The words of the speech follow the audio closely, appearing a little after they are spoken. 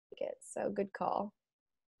it. So good call.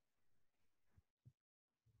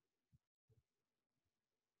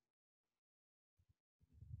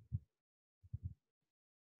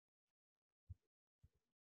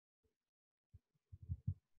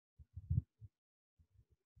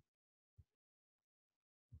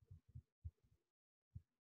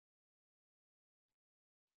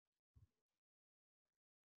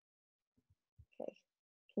 Okay,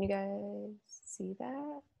 can you guys see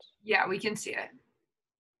that? Yeah, we can see it.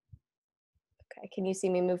 Okay, can you see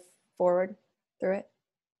me move forward through it?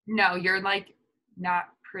 No, you're like not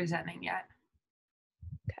presenting yet.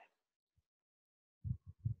 Okay.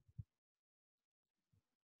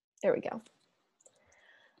 There we go.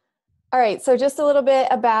 All right, so just a little bit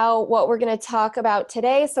about what we're going to talk about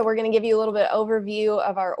today. So we're going to give you a little bit overview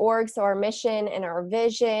of our org, so our mission and our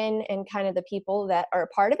vision and kind of the people that are a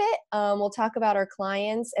part of it. We'll talk about our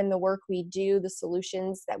clients and the work we do, the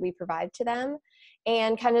solutions that we provide to them,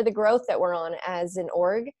 and kind of the growth that we're on as an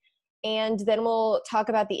org. And then we'll talk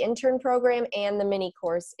about the intern program and the mini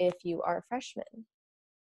course if you are a freshman.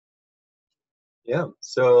 Yeah,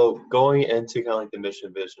 so going into kind of like the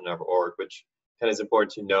mission vision of our org, which kind of is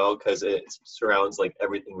important to know because it surrounds like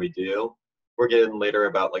everything we do. We're getting later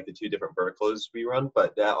about like the two different verticals we run,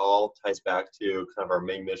 but that all ties back to kind of our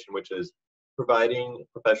main mission, which is providing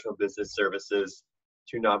professional business services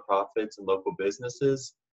to nonprofits and local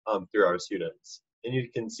businesses through our students. And you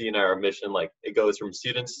can see in our mission, like it goes from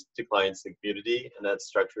students to clients to community, and that's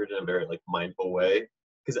structured in a very like mindful way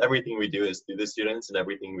because everything we do is through the students and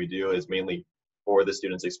everything we do is mainly for the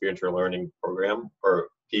students' experiential learning program or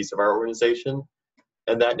piece of our organization.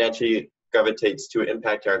 And that naturally gravitates to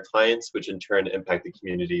impact our clients, which in turn impact the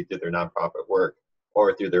community through their nonprofit work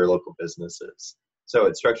or through their local businesses. So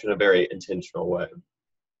it's structured in a very intentional way.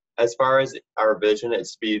 As far as our vision,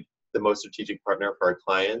 it's to be the most strategic partner for our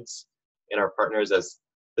clients and our partners as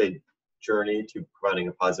they journey to providing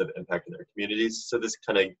a positive impact in their communities. So this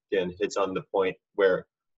kind of, again, hits on the point where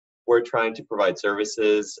we're trying to provide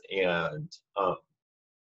services and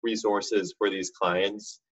resources for these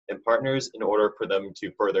clients and partners in order for them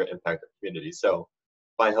to further impact their community. So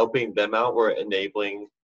by helping them out, we're enabling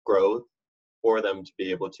growth for them to be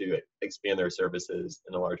able to expand their services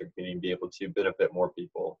in a larger community and be able to benefit more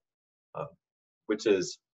people, which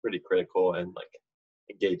is pretty critical and like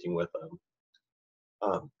engaging with them.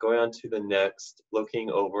 Going on to the next, looking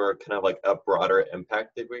over kind of like a broader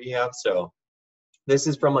impact that we have. So this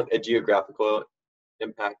is from like a geographical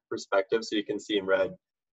impact perspective. So you can see in red,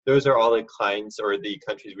 those are all the clients or the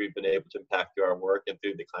countries we've been able to impact through our work and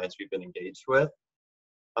through the clients we've been engaged with.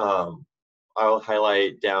 I'll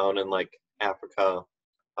highlight down in like Africa.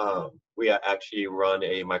 We actually run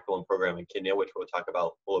a microloan program in Kenya, which we'll talk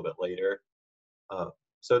about a little bit later.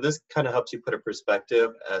 So this kind of helps you put a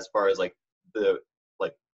perspective as far as like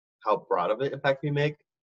how broad of an impact we make.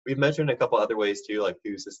 We've measured in a couple other ways too, like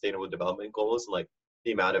through sustainable development goals and like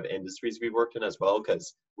the amount of industries we've worked in as well,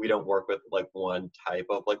 because we don't work with like one type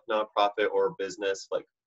of like nonprofit or business. Like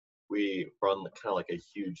we run kind of like a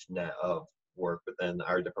huge net of work within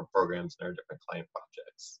our different programs and our different client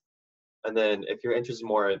projects. And then if you're interested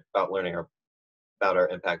more about learning about our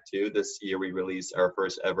impact too, this year we released our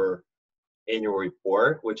first ever annual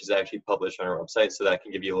report, which is actually published on our website. So that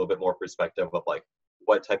can give you a little bit more perspective of like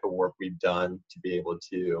what type of work we've done to be able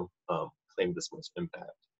to claim this much impact.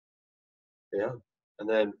 Yeah. And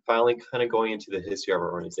then finally, kind of going into the history of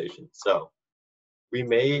our organization. So we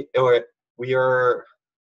are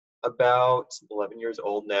about 11 years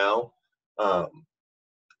old now.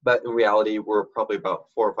 But in reality, we're probably about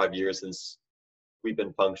 4 or 5 years since we've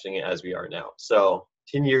been functioning as we are now. So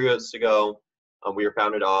 10 years ago, we were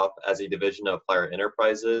founded off as a division of Flyer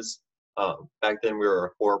Enterprises. Back then, we were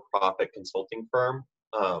a for-profit consulting firm,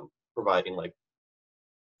 providing like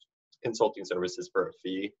consulting services for a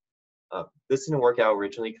fee. This didn't work out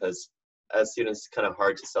originally because as students, it's kind of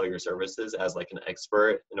hard to sell your services as like an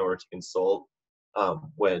expert in order to consult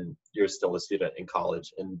when you're still a student in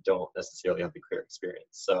college and don't necessarily have the career experience.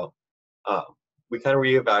 So we kind of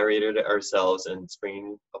reevaluated ourselves in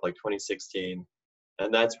spring of like 2016.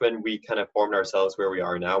 And that's when we kind of formed ourselves where we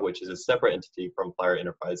are now, which is a separate entity from Flyer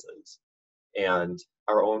Enterprises. And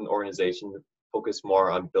our own organization focused more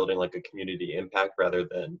on building like a community impact rather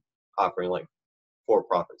than offering like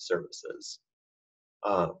for-profit services.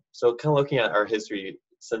 So kind of looking at our history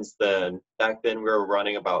since then, back then we were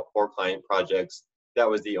running about 4 client projects. That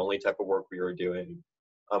was the only type of work we were doing.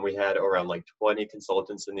 We had around like 20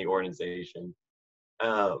 consultants in the organization.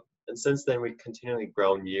 And since then, we've continually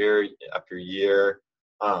grown year after year.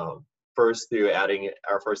 First through adding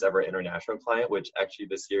our first ever international client, which actually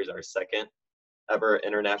this year is our second ever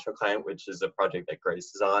international client, which is a project that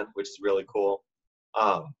Grace is on, which is really cool.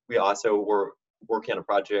 We also were working on a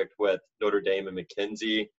project with Notre Dame and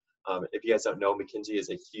McKinsey. If you guys don't know, McKinsey is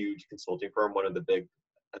a huge consulting firm, one of the big,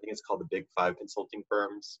 I think it's called the Big Five consulting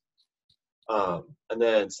firms. And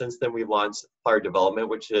then since then, we've launched Flyer Development,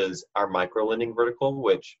 which is our micro lending vertical,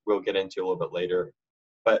 which we'll get into a little bit later.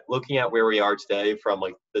 But looking at where we are today, from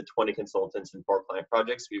like the 20 consultants and 4 client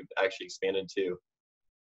projects, we've actually expanded to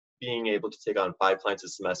being able to take on 5 clients a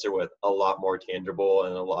semester with a lot more tangible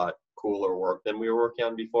and a lot cooler work than we were working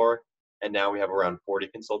on before. And now we have around 40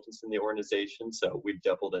 consultants in the organization, so we've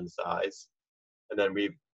doubled in size. And then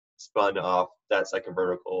we've spun off that second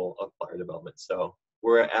vertical of Flyer Development. So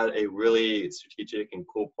we're at a really strategic and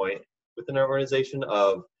cool point within our organization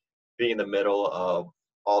of being in the middle of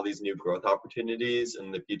all these new growth opportunities, and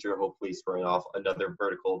in the future, hopefully spurring off another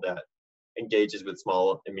vertical that engages with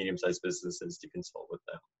small and medium-sized businesses to consult with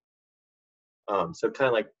them. So kind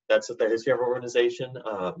of like that's the history of our organization.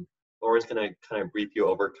 Laura's going to kind of brief you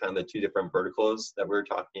over kind of the 2 different verticals that we were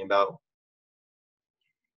talking about.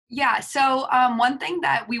 Yeah, so one thing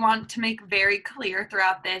that we want to make very clear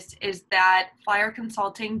throughout this is that Flyer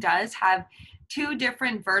Consulting does have 2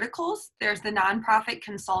 different verticals. There's the nonprofit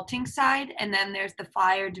consulting side, and then there's the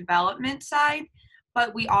Flyer development side,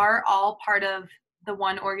 but we are all part of the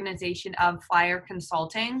one organization of Flyer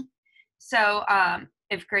Consulting. So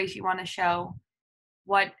if Grace, you want to show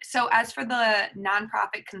so as for the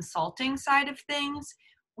nonprofit consulting side of things,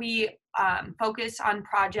 we focus on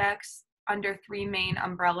projects under 3 main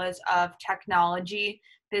umbrellas of technology,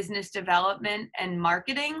 business development, and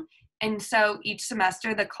marketing. And so each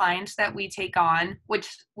semester, the clients that we take on, which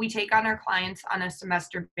we take on our clients on a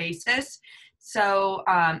semester basis. So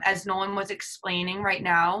as Nolan was explaining right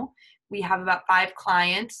now, we have about 5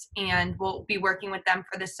 clients, and we'll be working with them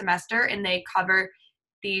for the semester, and they cover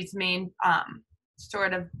these main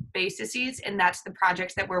sort of bases, and that's the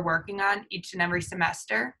projects that we're working on each and every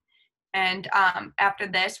semester. And after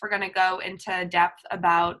this, we're going to go into depth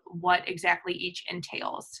about what exactly each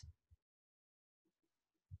entails.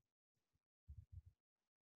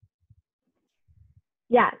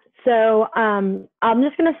 Yeah, so I'm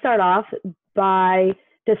just going to start off by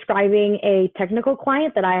describing a technical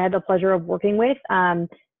client that I had the pleasure of working with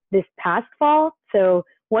this past fall. So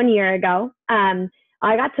 1 year ago,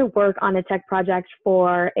 I got to work on a tech project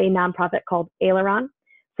for a nonprofit called Aileron.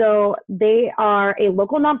 So they are a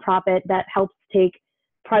local nonprofit that helps take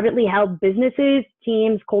privately held businesses,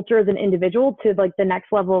 teams, cultures, and individuals to like the next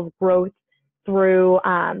level of growth through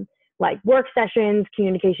like work sessions,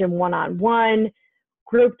 communication one-on-one,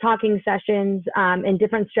 group talking sessions, and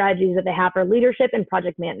different strategies that they have for leadership and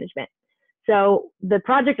project management. So the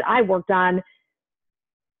project I worked on,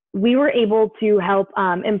 we were able to help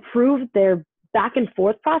improve their back and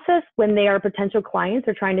forth process when they are potential clients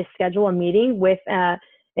or trying to schedule a meeting with an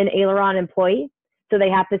Aileron employee. So they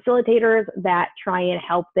have facilitators that try and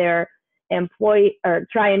help their employee or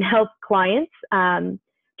try and help clients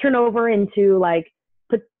turn over into like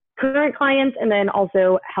current clients, and then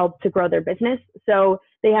also help to grow their business. So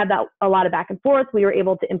they have that a lot of back and forth. We were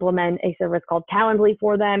able to implement a service called Calendly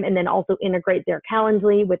for them, and then also integrate their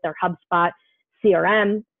Calendly with their HubSpot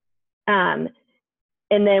CRM.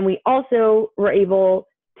 And then we also were able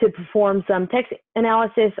to perform some text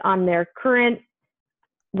analysis on their current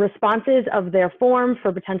responses of their form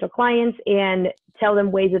for potential clients and tell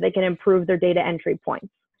them ways that they can improve their data entry points.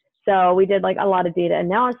 So we did like a lot of data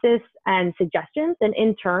analysis and suggestions, and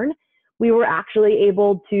in turn, we were actually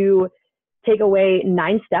able to take away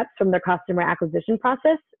 9 steps from their customer acquisition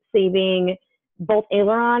process, saving both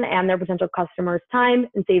Aileron and their potential customers time,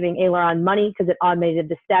 and saving Aileron money because it automated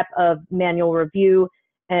the step of manual review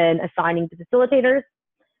and assigning to facilitators.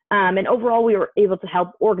 And overall, we were able to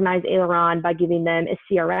help organize Aileron by giving them a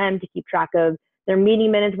CRM to keep track of their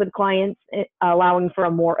meeting minutes with clients, allowing for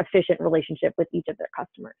a more efficient relationship with each of their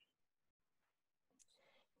customers.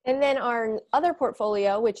 And then our other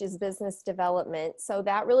portfolio, which is business development. So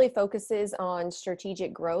that really focuses on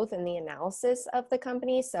strategic growth and the analysis of the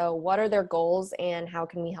company. So what are their goals and how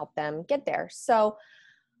can we help them get there? So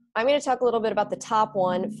I'm going to talk a little bit about the top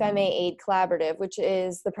one, FEMA Aid Collaborative, which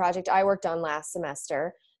is the project I worked on last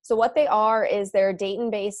semester. So what they are is they're a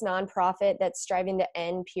Dayton-based nonprofit that's striving to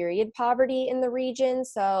end period poverty in the region.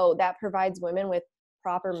 So that provides women with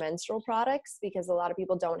proper menstrual products because a lot of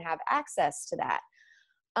people don't have access to that.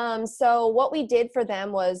 So what we did for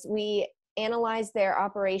them was we analyzed their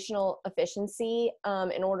operational efficiency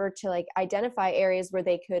in order to like identify areas where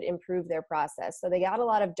they could improve their process. So they got a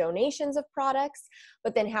lot of donations of products,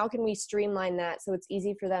 but then how can we streamline that so it's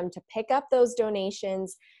easy for them to pick up those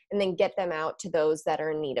donations and then get them out to those that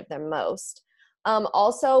are in need of them most.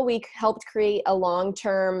 Also, we helped create a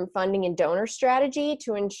long-term funding and donor strategy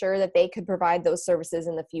to ensure that they could provide those services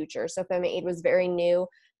in the future. So FemAid was very new.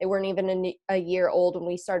 They weren't even a year old when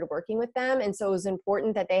we started working with them. And so it was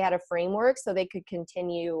important that they had a framework so they could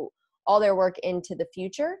continue all their work into the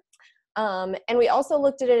future. And we also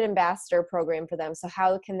looked at an ambassador program for them. So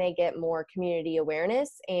how can they get more community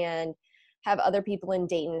awareness and have other people in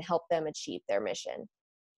Dayton help them achieve their mission?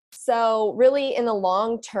 So really in the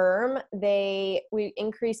long term, we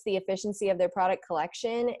increased the efficiency of their product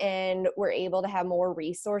collection and were able to have more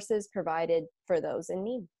resources provided for those in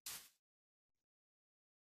need.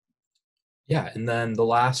 Yeah, and then the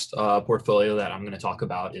last portfolio that I'm going to talk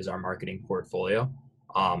about is our marketing portfolio.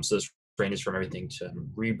 So this ranges from everything to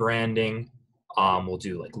rebranding. We'll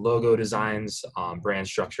do like logo designs, brand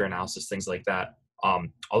structure analysis, things like that, all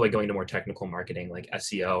the way going to more technical marketing like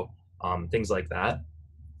SEO, things like that.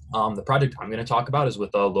 The project I'm going to talk about is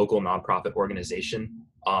with a local nonprofit organization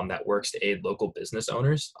that works to aid local business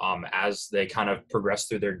owners as they kind of progress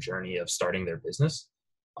through their journey of starting their business.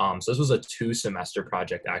 So this was a 2-semester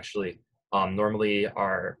project, actually. Normally,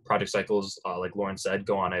 our project cycles, like Lauren said,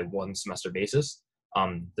 go on a 1-semester basis.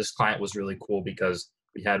 This client was really cool because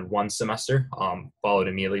we had 1 semester followed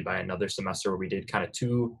immediately by another semester where we did kind of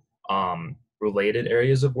 2 related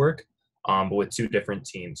areas of work, but with 2 different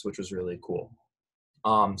teams, which was really cool.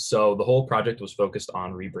 So the whole project was focused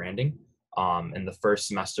on rebranding. And the first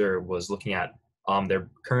semester was looking at their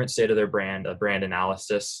current state of their brand, a brand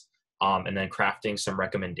analysis, and then crafting some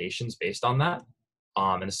recommendations based on that.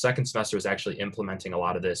 And the second semester was actually implementing a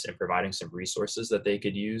lot of this and providing some resources that they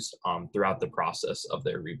could use throughout the process of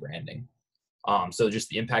their rebranding. So just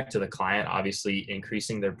the impact to the client, obviously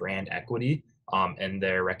increasing their brand equity and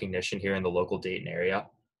their recognition here in the local Dayton area.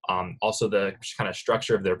 Also, the kind of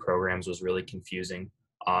structure of their programs was really confusing,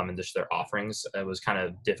 and just their offerings. It was kind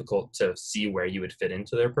of difficult to see where you would fit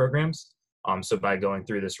into their programs. So by going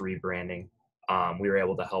through this rebranding, we were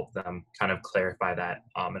able to help them kind of clarify that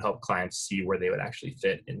and help clients see where they would actually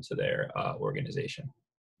fit into their organization.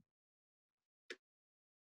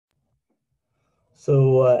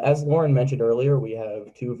 So as Lauren mentioned earlier, we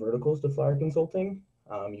have 2 verticals to Flyer Consulting.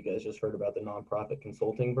 You guys just heard about the nonprofit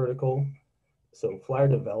consulting vertical. So flyer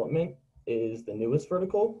development is the newest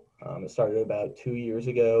vertical. It started about 2 years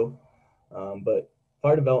ago, but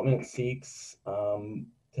flyer development seeks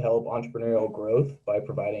to help entrepreneurial growth by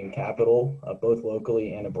providing capital both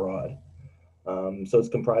locally and abroad. So it's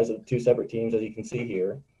comprised of 2 separate teams, as you can see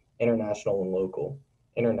here, international and local.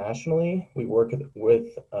 Internationally, we work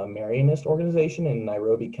with a Marianist organization in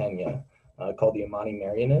Nairobi, Kenya, called the Amani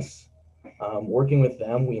Marianists. Working with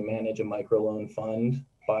them, we manage a microloan fund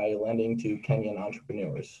by lending to Kenyan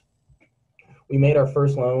entrepreneurs. We made our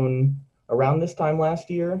first loan around this time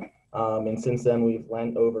last year, and since then we've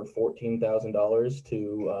lent over $14,000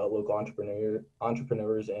 to local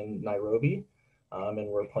entrepreneurs in Nairobi, and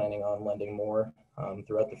we're planning on lending more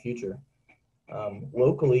throughout the future.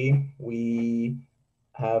 Locally, we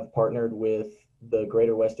have partnered with the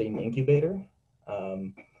Greater West Dayton Incubator,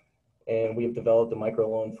 and we have developed a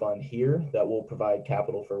microloan fund here that will provide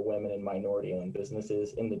capital for women and minority-owned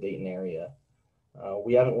businesses in the Dayton area.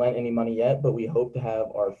 We haven't lent any money yet, but we hope to have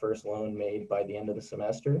our first loan made by the end of the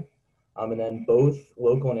semester. And then both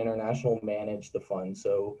local and international manage the fund.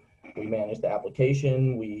 So we manage the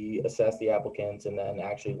application, we assess the applicants, and then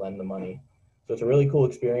actually lend the money. So it's a really cool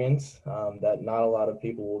experience that not a lot of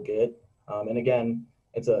people will get. And again,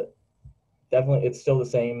 it's still the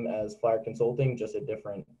same as Flyer Consulting, just a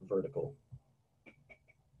different vertical.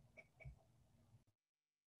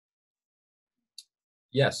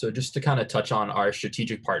 Yeah, so just to kind of touch on our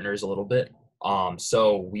strategic partners a little bit.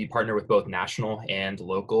 So we partner with both national and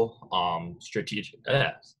local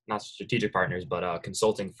not strategic partners, but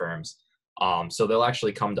consulting firms. So they'll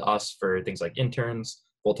actually come to us for things like interns,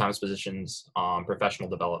 full-time positions, professional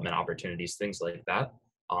development opportunities, things like that.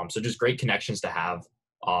 So just great connections to have.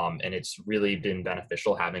 And it's really been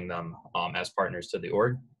beneficial having them as partners to the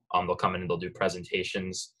org. They'll come in and they'll do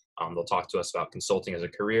presentations. They'll talk to us about consulting as a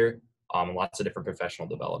career, and lots of different professional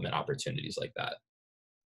development opportunities like that.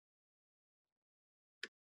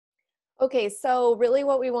 Okay, so really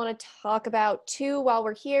what we want to talk about too while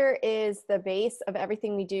we're here is the base of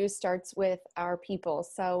everything we do starts with our people.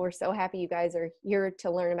 So we're so happy you guys are here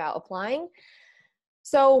to learn about applying.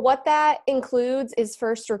 So what that includes is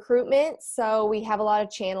first recruitment. So we have a lot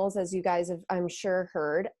of channels, as you guys have, I'm sure,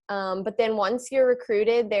 heard. But then once you're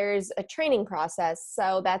recruited, there's a training process.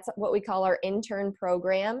 So that's what we call our intern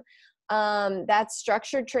program. That's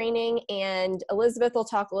structured training, and Elizabeth will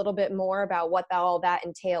talk a little bit more about what all that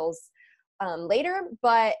entails later,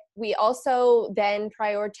 but we also then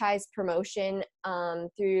prioritize promotion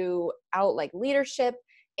throughout like leadership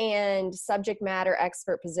and subject matter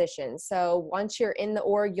expert positions. So once you're in the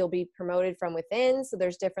org, you'll be promoted from within. So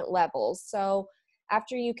there's different levels. So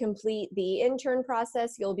after you complete the intern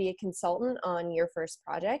process, you'll be a consultant on your first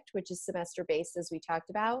project, which is semester-based, as we talked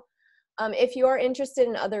about. If you are interested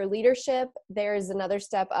in other leadership, there's another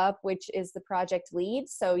step up, which is the project lead.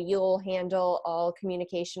 So you'll handle all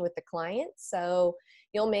communication with the client. So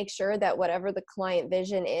you'll make sure that whatever the client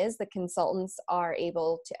vision is, the consultants are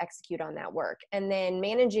able to execute on that work. And then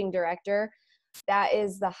managing director, that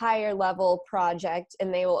is the higher level project,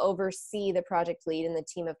 and they will oversee the project lead and the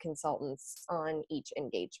team of consultants on each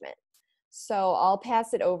engagement. So I'll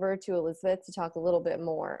pass it over to Elizabeth to talk a little bit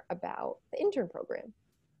more about the intern program.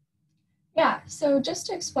 Yeah, so just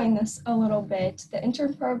to explain this a little bit, the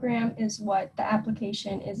intern program is what the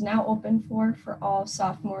application is now open for all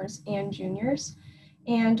sophomores and juniors.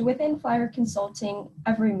 And within Flyer Consulting,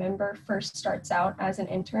 every member first starts out as an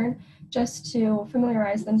intern just to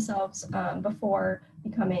familiarize themselves before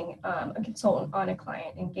becoming a consultant on a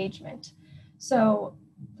client engagement. So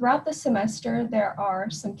throughout the semester, there are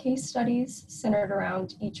some case studies centered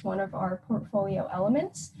around each one of our portfolio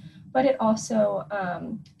elements, but it also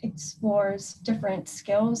explores different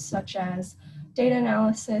skills such as data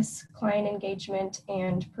analysis, client engagement,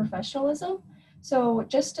 and professionalism. So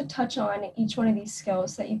just to touch on each one of these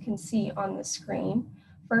skills that you can see on the screen,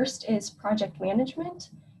 first is project management.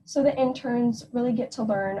 So the interns really get to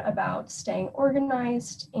learn about staying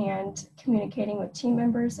organized and communicating with team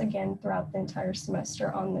members, again, throughout the entire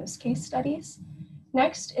semester on those case studies.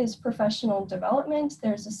 Next is professional development.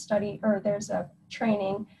 There's a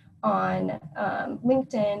training on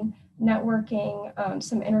LinkedIn, networking,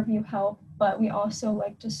 some interview help, but we also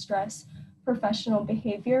like to stress professional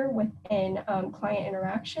behavior within client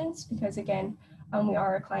interactions because, again, we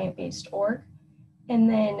are a client-based org. And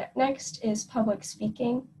then next is public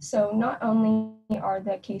speaking. So not only are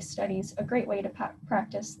the case studies a great way to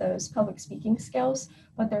practice those public speaking skills,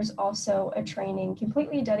 but there's also a training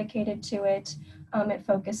completely dedicated to it. It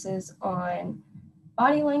focuses on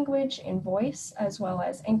body language and voice, as well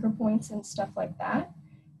as anchor points and stuff like that.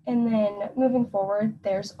 And then moving forward,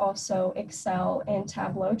 there's also Excel and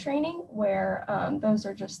Tableau training, where those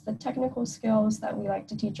are just the technical skills that we like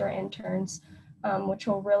to teach our interns, which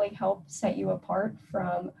will really help set you apart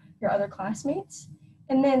from your other classmates.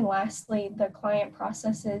 And then lastly, the client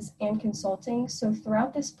processes and consulting. So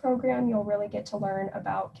throughout this program, you'll really get to learn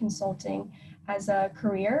about consulting as a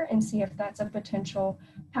career and see if that's a potential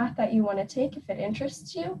path that you want to take if it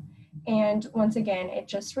interests you. And once again, it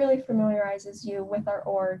just really familiarizes you with our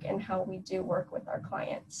org and how we do work with our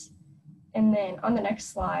clients. And then on the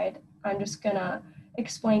next slide, I'm just gonna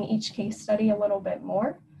explain each case study a little bit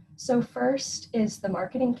more. So first is the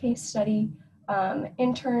marketing case study.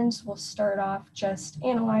 Interns will start off just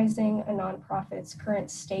analyzing a nonprofit's current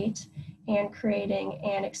state and creating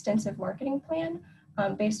an extensive marketing plan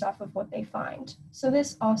based off of what they find. So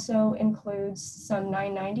this also includes some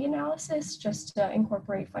 990 analysis just to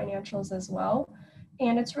incorporate financials as well.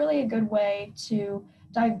 And it's really a good way to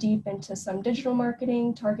dive deep into some digital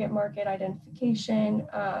marketing, target market identification,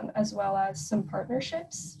 as well as some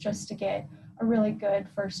partnerships just to get a really good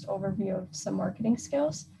first overview of some marketing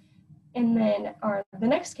skills. And then the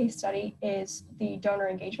next case study is the donor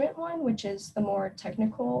engagement one, which is the more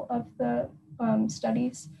technical of the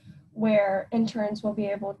studies, where interns will be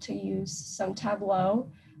able to use some Tableau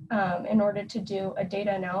in order to do a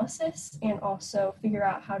data analysis and also figure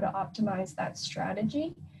out how to optimize that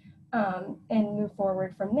strategy and move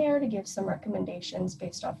forward from there to give some recommendations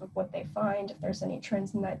based off of what they find, if there's any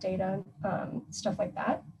trends in that data, stuff like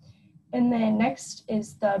that. And then next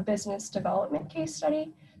is the business development case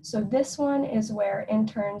study. So this one is where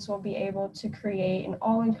interns will be able to create an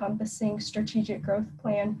all-encompassing strategic growth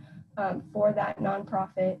plan for that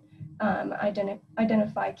nonprofit,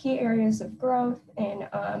 identify key areas of growth and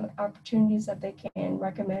opportunities that they can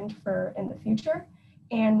recommend for in the future.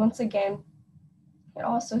 And once again, it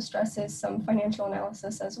also stresses some financial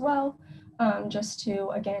analysis as well, just to,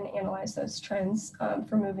 again, analyze those trends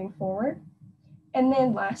for moving forward. And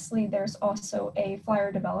then lastly, there's also a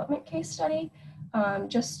flyer development case study,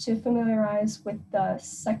 just to familiarize with the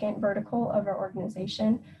second vertical of our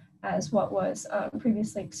organization as what was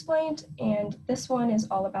previously explained. And this one is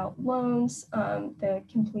all about loans, the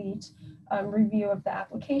complete review of the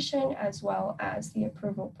application, as well as the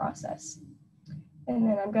approval process. And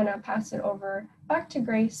then I'm gonna pass it over back to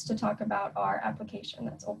Grace to talk about our application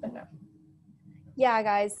that's open now. Yeah,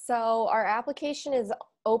 guys, so our application is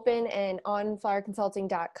open and on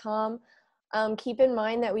flyerconsulting.com. Keep in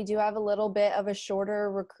mind that we do have a little bit of a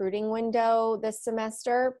shorter recruiting window this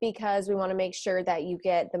semester because we want to make sure that you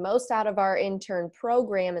get the most out of our intern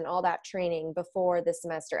program and all that training before the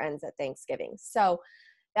semester ends at Thanksgiving. So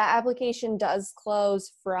that application does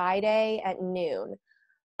close Friday at noon.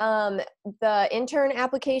 The intern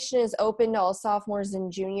application is open to all sophomores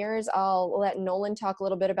and juniors. I'll let Nolan talk a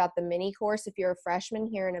little bit about the mini course if you're a freshman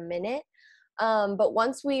here in a minute. But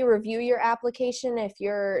once we review your application, if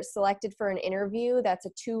you're selected for an interview, that's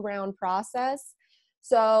a 2-round process.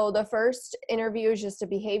 So the first interview is just a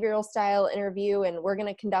behavioral style interview, and we're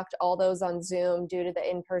going to conduct all those on Zoom due to the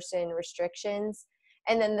in-person restrictions.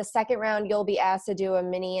 And then the second round, you'll be asked to do a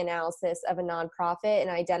mini analysis of a nonprofit and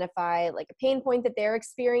identify like a pain point that they're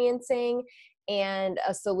experiencing and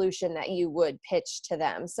a solution that you would pitch to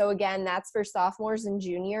them. So again, that's for sophomores and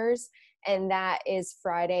juniors, and that is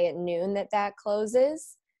Friday at noon that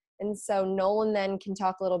closes. And so Nolan then can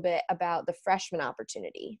talk a little bit about the freshman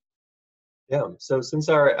opportunity. Yeah, so since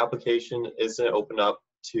our application isn't open up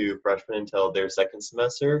to freshmen until their second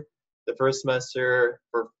semester, the first semester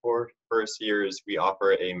for first years, we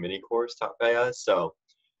offer a mini course taught by us. So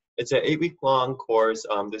it's an 8-week long course.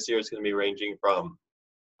 This year is going to be ranging from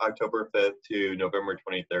October 5th to November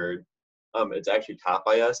 23rd. It's actually taught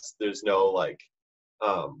by us. There's no like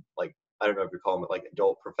I don't know if you call them like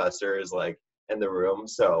adult professors like in the room.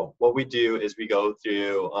 So what we do is we go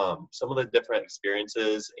through some of the different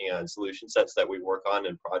experiences and solution sets that we work on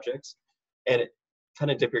in projects, and kind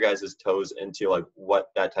of dip your guys' toes into like what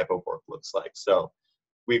that type of work looks like. So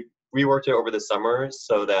we reworked it over the summer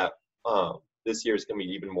so that this year is going to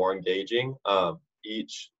be even more engaging.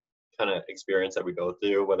 Each kind of experience that we go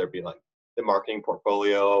through, whether it be like the marketing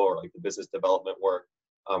portfolio or like the business development work,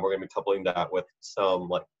 we're going to be coupling that with some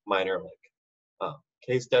like minor like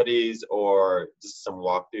case studies or just some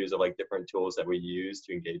walkthroughs of like different tools that we use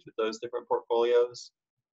to engage with those different portfolios.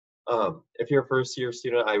 If you're a first year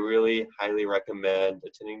student, I really highly recommend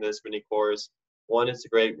attending this mini course. One, it's a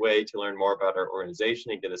great way to learn more about our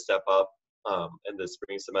organization and get a step up in the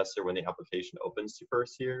spring semester when the application opens to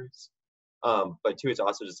first years. But two, it's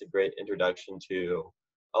also just a great introduction to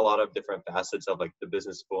a lot of different facets of like the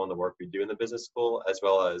business school and the work we do in the business school, as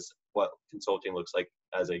well as what consulting looks like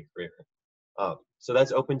as a career. So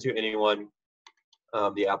that's open to anyone.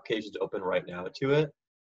 The application's open right now to it.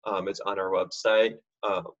 It's on our website.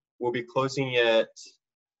 We'll be closing it,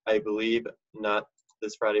 I believe, not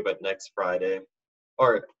this Friday, but next Friday.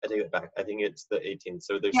 Or I take it back. I think it's the 18th.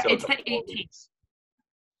 So there's still a couple more weeks.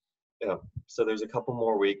 Yeah. So there's a couple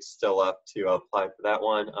more weeks still left to apply for that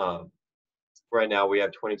one. Right now we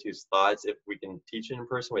have 22 slots if we can teach in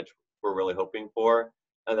person, which we're really hoping for.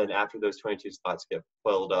 And then after those 22 slots get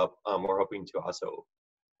filled up, we're hoping to also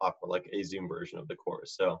offer like a Zoom version of the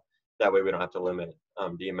course. So that way we don't have to limit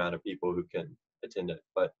the amount of people who can attend it.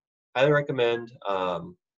 But highly recommend.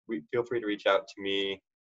 Feel free to reach out to me if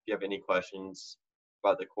you have any questions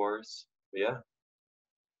about the course. But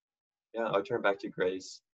yeah, I'll turn it back to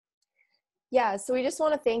Grace. Yeah, so we just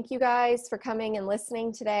want to thank you guys for coming and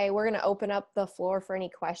listening today. We're going to open up the floor for any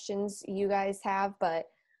questions you guys have, but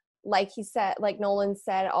like he said, like Nolan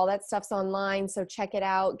said, all that stuff's online, so check it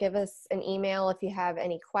out. Give us an email if you have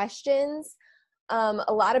any questions.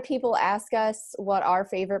 A lot of people ask us what our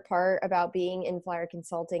favorite part about being in flyer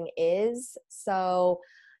consulting is. So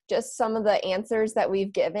just some of the answers that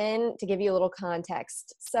we've given to give you a little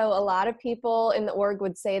context. So a lot of people in the org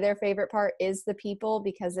would say their favorite part is the people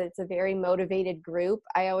because it's a very motivated group.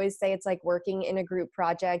 I always say it's like working in a group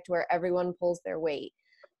project where everyone pulls their weight.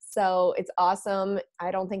 So it's awesome.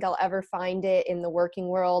 I don't think I'll ever find it in the working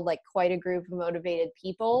world, like quite a group of motivated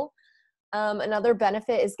people. Another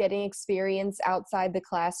benefit is getting experience outside the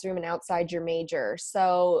classroom and outside your major.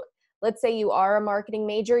 So let's say you are a marketing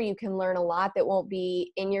major, you can learn a lot that won't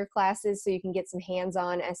be in your classes, so you can get some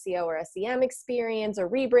hands-on SEO or SEM experience or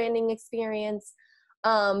rebranding experience.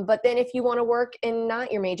 But then if you want to work in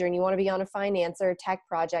not your major and you want to be on a finance or a tech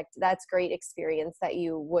project, that's great experience that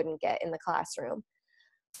you wouldn't get in the classroom.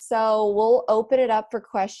 So we'll open it up for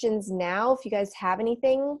questions now. If you guys have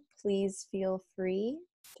anything, please feel free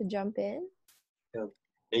to jump in. Yeah,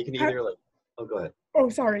 you can either go ahead. Oh,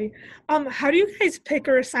 sorry. How do you guys pick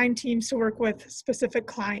or assign teams to work with specific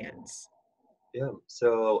clients? Yeah,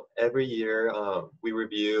 so every year we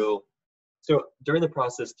review. So during the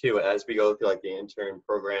process too, as we go through like the intern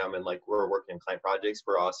program and like we're working on client projects,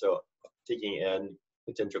 we're also taking in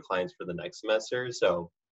potential clients for the next semester. So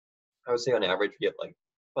I would say on average we get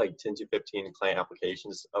like 10 to 15 client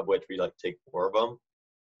applications, of which we like take 4 of them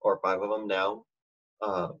or 5 of them now.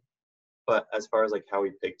 But as far as like how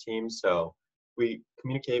we pick teams, so we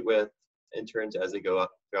communicate with interns as they go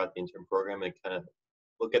up throughout the intern program and kind of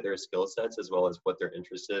look at their skill sets as well as what they're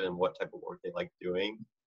interested in, what type of work they like doing.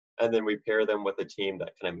 And then we pair them with a team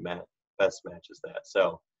that kind of best matches that.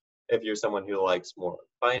 So if you're someone who likes more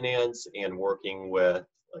finance and working with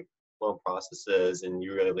like loan processes and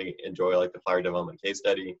you really enjoy like the flower development case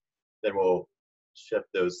study, then we'll shift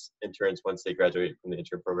those interns once they graduate from the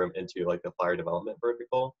intern program into like the flower development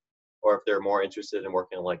vertical. Or if they're more interested in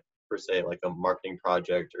working on like per se like a marketing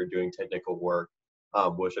project or doing technical work,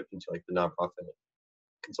 we'll shift into like the nonprofit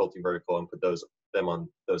consulting vertical and put them on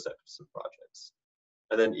those types of projects.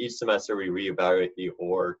 And then each semester we reevaluate the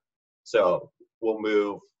org. So we'll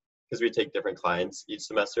move, because we take different clients each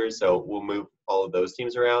semester, so we'll move all of those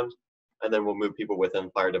teams around, and then we'll move people within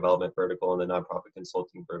flower development vertical and the nonprofit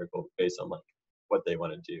consulting vertical based on like what they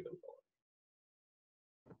want to do.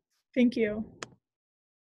 Thank you.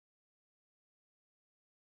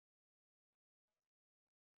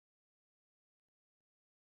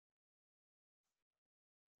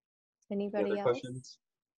 Anybody Any other else? questions?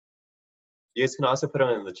 You guys can also put them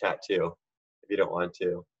in the chat too, if you don't want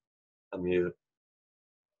to unmute.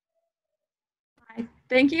 Hi.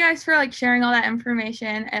 Thank you guys for like sharing all that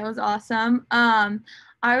information. It was awesome.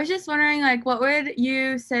 I was just wondering, like, what would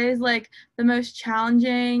you say is like the most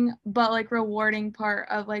challenging but like rewarding part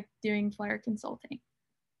of like doing flyer consulting?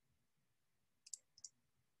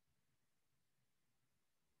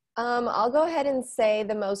 I'll go ahead and say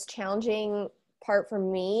the most challenging part for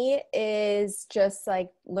me is just like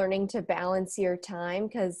learning to balance your time,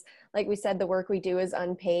 because like we said, the work we do is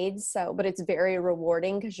unpaid, but it's very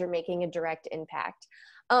rewarding because you're making a direct impact.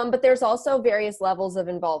 But there's also various levels of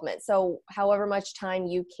involvement. So however much time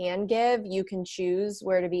you can give, you can choose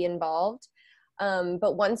where to be involved.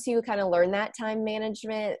 But once you kind of learn that time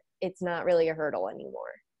management, it's not really a hurdle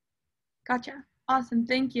anymore. Gotcha. Awesome.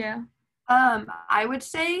 Thank you. I would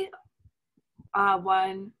say what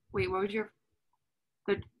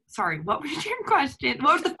was your question?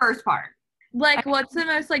 What was the first part? Like, what's the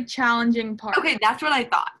most like challenging part? Okay, that's what I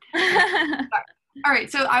thought. All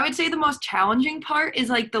right, so I would say the most challenging part is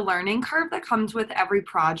like the learning curve that comes with every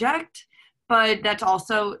project, but that's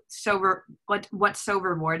also what's so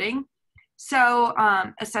rewarding. So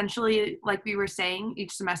essentially, like we were saying,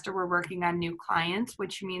 each semester we're working on new clients,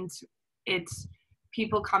 which means it's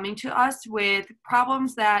people coming to us with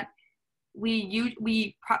problems that we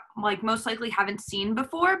most likely haven't seen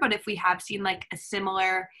before, but if we have seen like a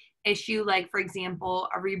similar issue, like for example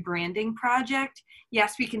a rebranding project,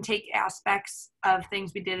 yes, we can take aspects of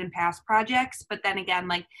things we did in past projects, but then again,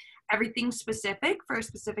 like everything's specific for a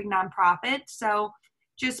specific nonprofit. So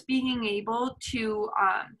just being able to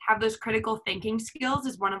have those critical thinking skills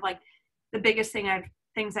is one of like the biggest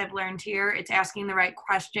things I've learned here. It's asking the right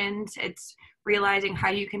questions, it's realizing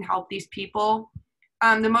how you can help these people.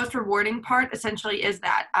 The most rewarding part essentially is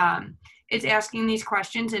that it's asking these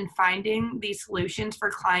questions and finding these solutions for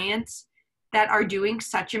clients that are doing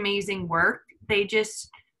such amazing work. They just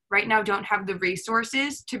right now don't have the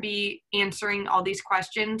resources to be answering all these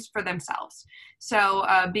questions for themselves. So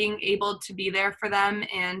being able to be there for them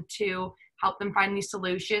and to help them find these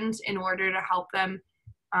solutions in order to help them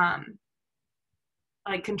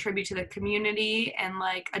like contribute to the community and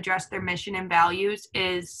like address their mission and values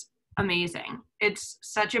is amazing. It's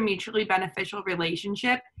such a mutually beneficial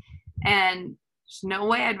relationship, and there's no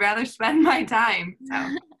way I'd rather spend my time.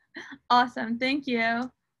 So. Awesome. Thank you.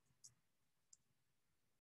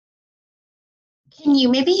 Can you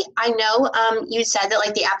maybe, I know you said that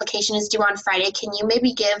like the application is due on Friday. Can you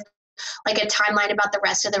maybe give like a timeline about the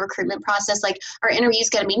rest of the recruitment process? Like, are interviews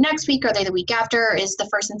going to be next week? Are they the week after? Or is the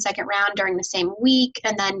first and second round during the same week?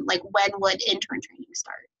 And then like when would intern training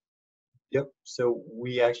start? Yep. So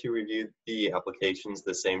we actually reviewed the applications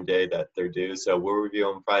the same day that they're due. So we'll review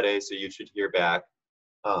on Friday. So you should hear back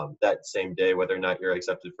that same day whether or not you're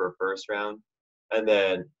accepted for a first round. And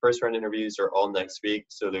then first round interviews are all next week.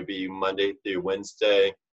 So there'll be Monday through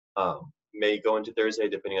Wednesday, may go into Thursday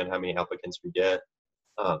depending on how many applicants we get.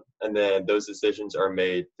 And then those decisions are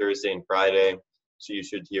made Thursday and Friday. So you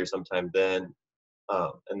should hear sometime then.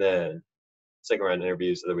 And then second round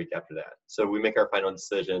interviews are the week after that. So we make our final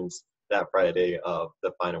decisions that Friday of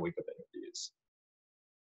the final week of interviews.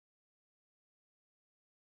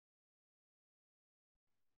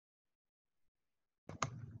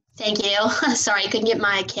 Thank you. Sorry, I couldn't get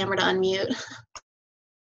my camera to unmute.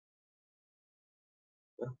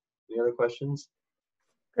 Any other questions?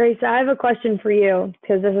 Grace, I have a question for you,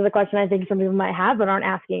 because this is a question I think some people might have but aren't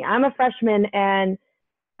asking. I'm a freshman and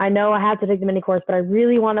I know I have to take the mini course, but I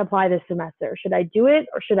really want to apply this semester. Should I do it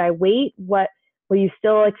or should I wait? Will you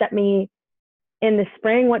still accept me in the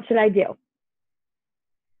spring? What should I do?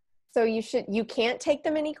 So you can't take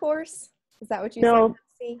the mini course? Is that what you No,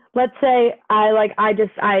 said? let's say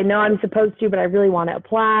I know I'm supposed to, but I really want to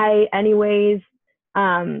apply anyways.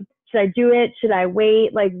 Should I do it? Should I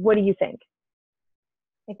wait? Like, what do you think?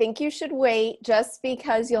 I think you should wait just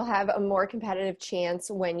because you'll have a more competitive chance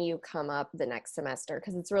when you come up the next semester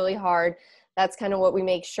because it's really hard. That's kind of what we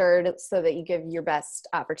make sure so that you give your best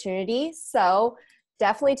opportunity. So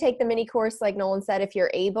definitely take the mini course like Nolan said if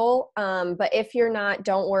you're able. But if you're not,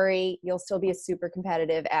 don't worry. You'll still be a super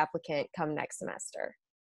competitive applicant come next semester.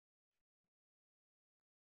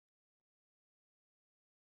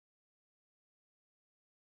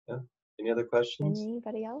 Yeah. Any other questions?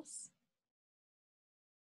 Anybody else?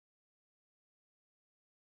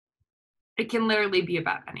 It can literally be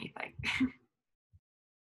about anything.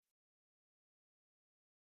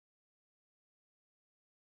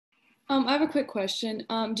 I have a quick question.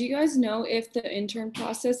 Do you guys know if the intern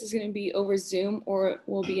process is going to be over Zoom or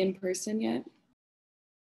will be in person yet?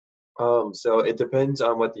 So it depends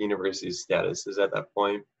on what the university's status is at that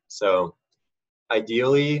point. So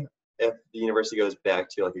ideally, if the university goes back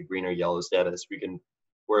to like a green or yellow status,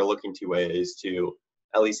 we're looking to ways to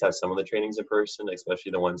at least have some of the trainings in person,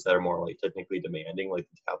 especially the ones that are more like technically demanding, like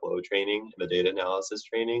the Tableau training and the data analysis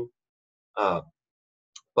training.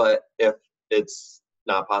 But if it's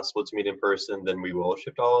not possible to meet in person, then we will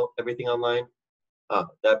shift everything online.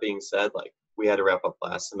 That being said, like we had to wrap up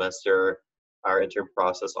last semester our intern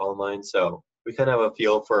process online, so we kind of have a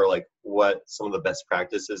feel for like what some of the best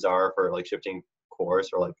practices are for like shifting course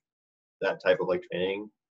or like that type of like training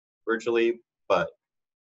virtually. But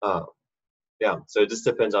yeah, so it just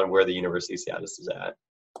depends on where the university status is at.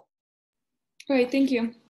 All right, thank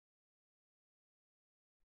you.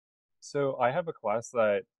 So I have a class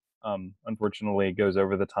that unfortunately goes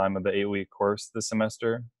over the time of the 8-week course this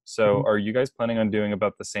semester. So are you guys planning on doing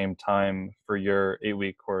about the same time for your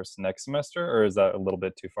 8-week course next semester, or is that a little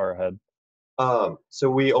bit too far ahead?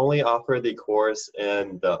 So we only offer the course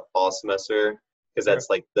in the fall semester because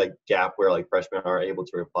that's like the gap where like freshmen are able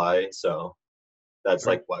to apply. So that's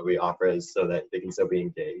like why we offer it, is so that they can still be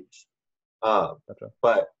engaged.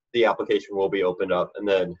 But the application will be opened up, and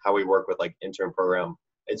then how we work with like intern program,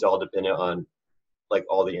 it's all dependent on like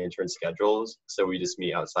all the intern schedules. So we just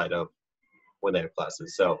meet outside of when they have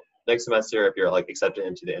classes. So next semester, if you're like accepted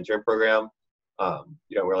into the intern program,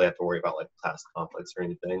 you don't really have to worry about like class conflicts or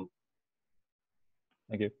anything.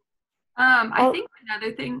 Thank you. I think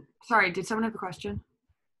another thing, sorry, did someone have a question?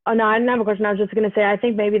 Oh, no, I didn't have a question. I was just going to say, I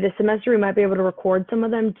think maybe this semester we might be able to record some of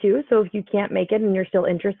them too. So if you can't make it and you're still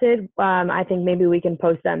interested, I think maybe we can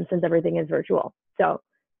post them since everything is virtual. So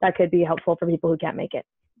that could be helpful for people who can't make it.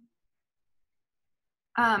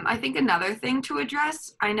 I think another thing to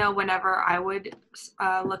address, I know whenever I would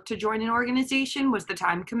look to join an organization, was the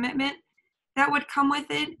time commitment that would come with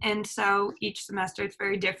it. And so each semester it's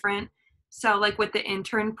very different. So like with the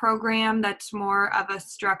intern program, that's more of a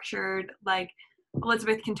structured, like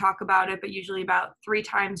Elizabeth can talk about it, but usually about 3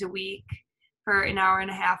 times a week for an hour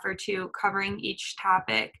and a half or 2 covering each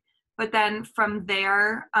topic. But then from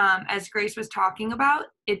there, as Grace was talking about,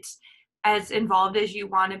 it's as involved as you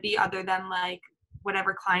want to be other than like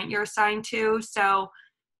whatever client you're assigned to. So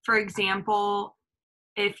for example,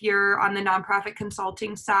 if you're on the nonprofit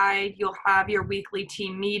consulting side, you'll have your weekly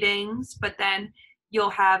team meetings, but then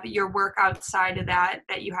you'll have your work outside of that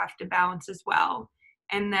you have to balance as well.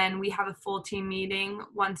 And then we have a full team meeting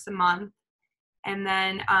once a month. And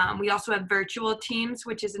then we also have virtual teams,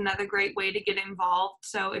 which is another great way to get involved.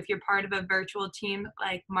 So if you're part of a virtual team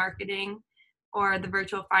like marketing or the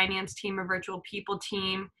virtual finance team or virtual people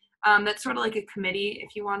team, that's sort of like a committee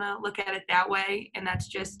if you want to look at it that way. And that's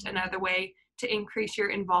just another way to increase your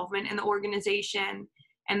involvement in the organization.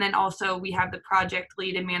 And then also we have the project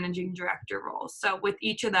lead and managing director roles. So with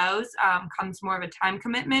each of those comes more of a time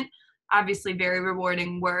commitment, obviously very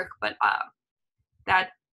rewarding work, but that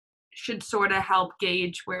should sort of help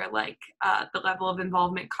gauge where like the level of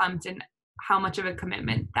involvement comes and how much of a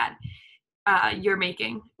commitment that you're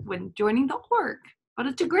making when joining the org. But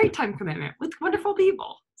it's a great time commitment with wonderful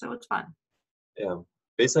people, so it's fun. Yeah,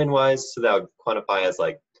 baseline wise, so that would quantify as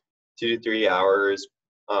like 2 to 3 hours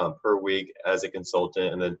per week as a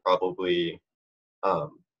consultant, and then probably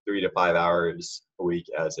 3 to 5 hours a week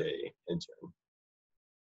as a intern.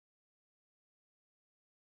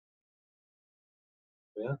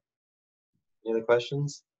 Yeah. Any other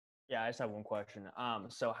questions? Yeah, I just have one question.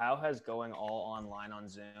 So how has going all online on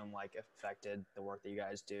Zoom like affected the work that you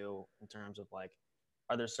guys do in terms of like,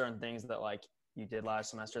 are there certain things that like you did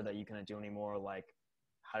last semester that you couldn't do anymore? Like,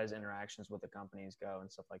 how does interactions with the companies go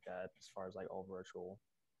and stuff like that as far as like all virtual?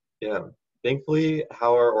 Yeah, thankfully,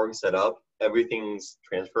 how our org set up, everything's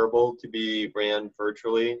transferable to be ran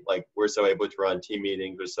virtually. Like we're so able to run team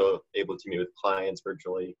meetings, we're so able to meet with clients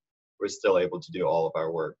virtually, we're still able to do all of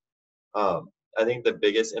our work. I think the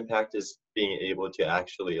biggest impact is being able to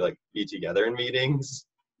actually like be together in meetings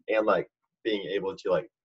and like being able to like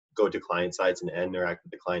go to client sites and interact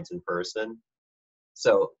with the clients in person.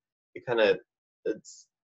 So it's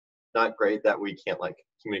not great that we can't like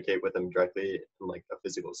communicate with them directly in like a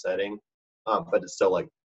physical setting, but it's still like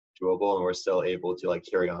doable and we're still able to like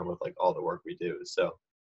carry on with like all the work we do. So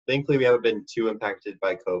thankfully we haven't been too impacted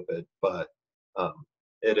by COVID, but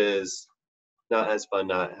it is not as fun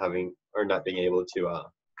not having or not being able to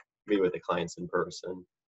meet with the clients in person.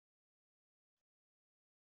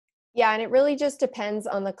 Yeah, and it really just depends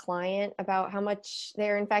on the client about how much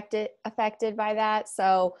they're affected by that.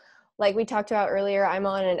 So like we talked about earlier, I'm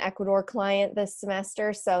on an Ecuador client this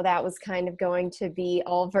semester, so that was kind of going to be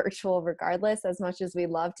all virtual regardless, as much as we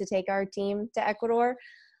love to take our team to Ecuador.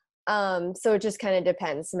 So it just kind of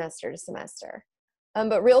depends semester to semester.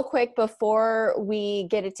 But real quick, before we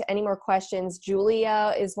get into any more questions,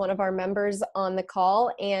 Julia is one of our members on the call,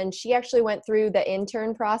 and she actually went through the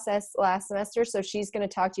intern process last semester, so she's going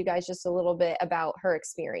to talk to you guys just a little bit about her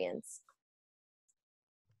experience.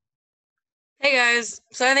 Hey guys,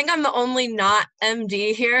 so I think I'm the only not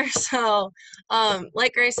MD here. So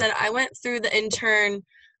like Grace said, I went through the intern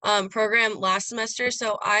program last semester,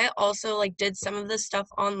 so I also like did some of this stuff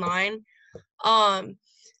online.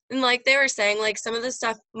 And like they were saying, like some of the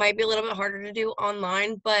stuff might be a little bit harder to do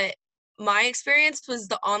online, but my experience was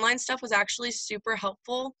the online stuff was actually super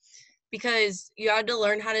helpful because you had to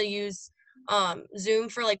learn how to use Zoom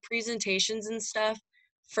for like presentations and stuff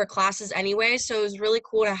for classes anyway. So it was really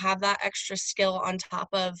cool to have that extra skill on top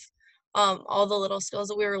of all the little skills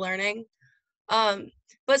that we were learning.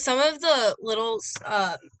 But some of the little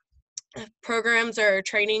programs or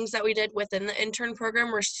trainings that we did within the intern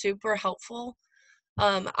program were super helpful.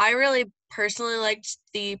 I really personally liked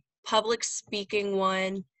the public speaking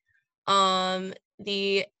one,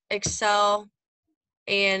 the Excel,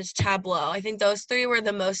 and Tableau. I think those three were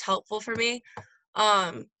the most helpful for me.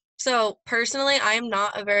 So personally, I am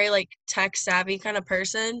not a very like tech savvy kind of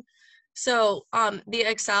person. So the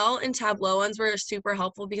Excel and Tableau ones were super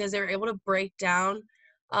helpful because they were able to break down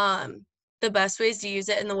the best ways to use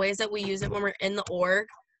it and the ways that we use it when we're in the org.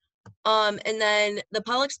 And then the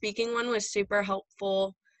public speaking one was super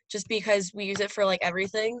helpful just because we use it for like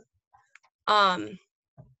everything.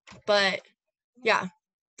 But yeah,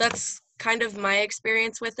 that's kind of my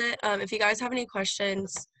experience with it. If you guys have any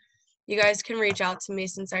questions, you guys can reach out to me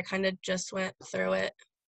since I kind of just went through it.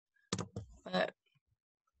 But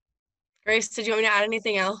Grace, did you want me to add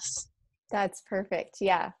anything else? That's perfect.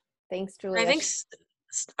 Yeah. Thanks, Julia. I think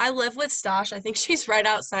I live with Stash. I think she's right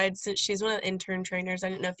outside since she's one of the intern trainers. I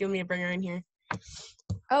didn't know if you want me to bring her in here.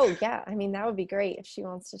 Oh, yeah. I mean, that would be great if she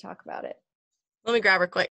wants to talk about it. Let me grab her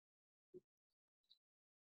quick.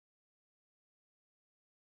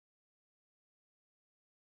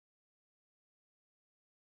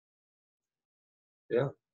 Yeah.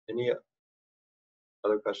 Any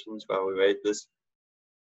other questions while we wait this?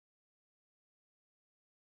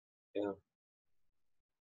 Yeah.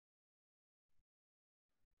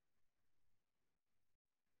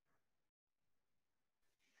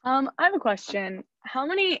 I have a question. How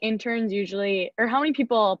many interns usually, or how many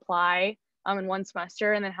people apply in one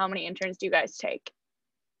semester, and then how many interns do you guys take?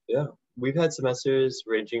 Yeah, we've had semesters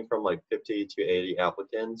ranging from like 50 to 80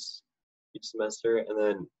 applicants each semester, and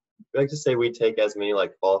then we like to say we take as many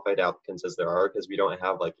like qualified applicants as there are because we don't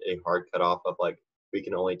have like a hard cutoff of like we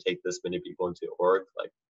can only take this many people into org.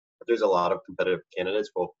 Like if there's a lot of competitive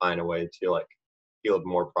candidates, we'll find a way to like field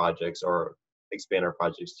more projects or expand our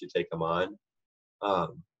projects to take them on.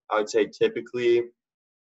 I would say typically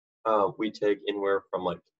we take anywhere from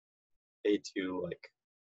like 8 to like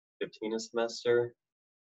 15 a semester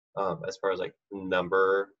as far as like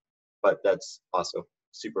number, but that's also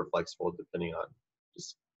super flexible depending on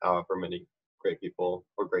just however many great people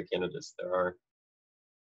or great candidates there are.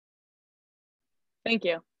 Thank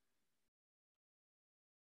you.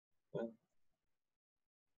 Yeah.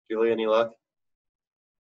 Julie, any luck?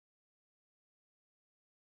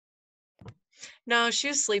 No, she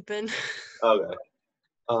was sleeping. Okay.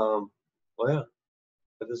 Well, yeah.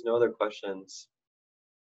 If there's no other questions,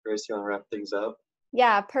 Grace, you want to wrap things up?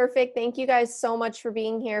 Yeah, perfect. Thank you guys so much for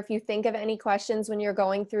being here. If you think of any questions when you're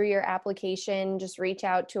going through your application, just reach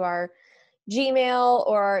out to our Gmail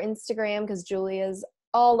or our Instagram because Julia's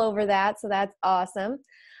all over that. So that's awesome.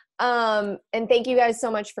 And thank you guys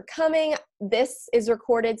so much for coming. This is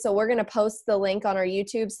recorded, so we're going to post the link on our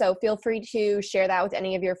YouTube. So feel free to share that with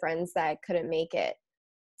any of your friends that couldn't make it.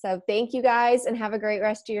 So thank you guys and have a great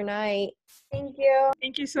rest of your night. Thank you.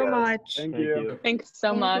 Thank you so much. Thank you. Thanks so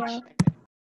Thank much. you.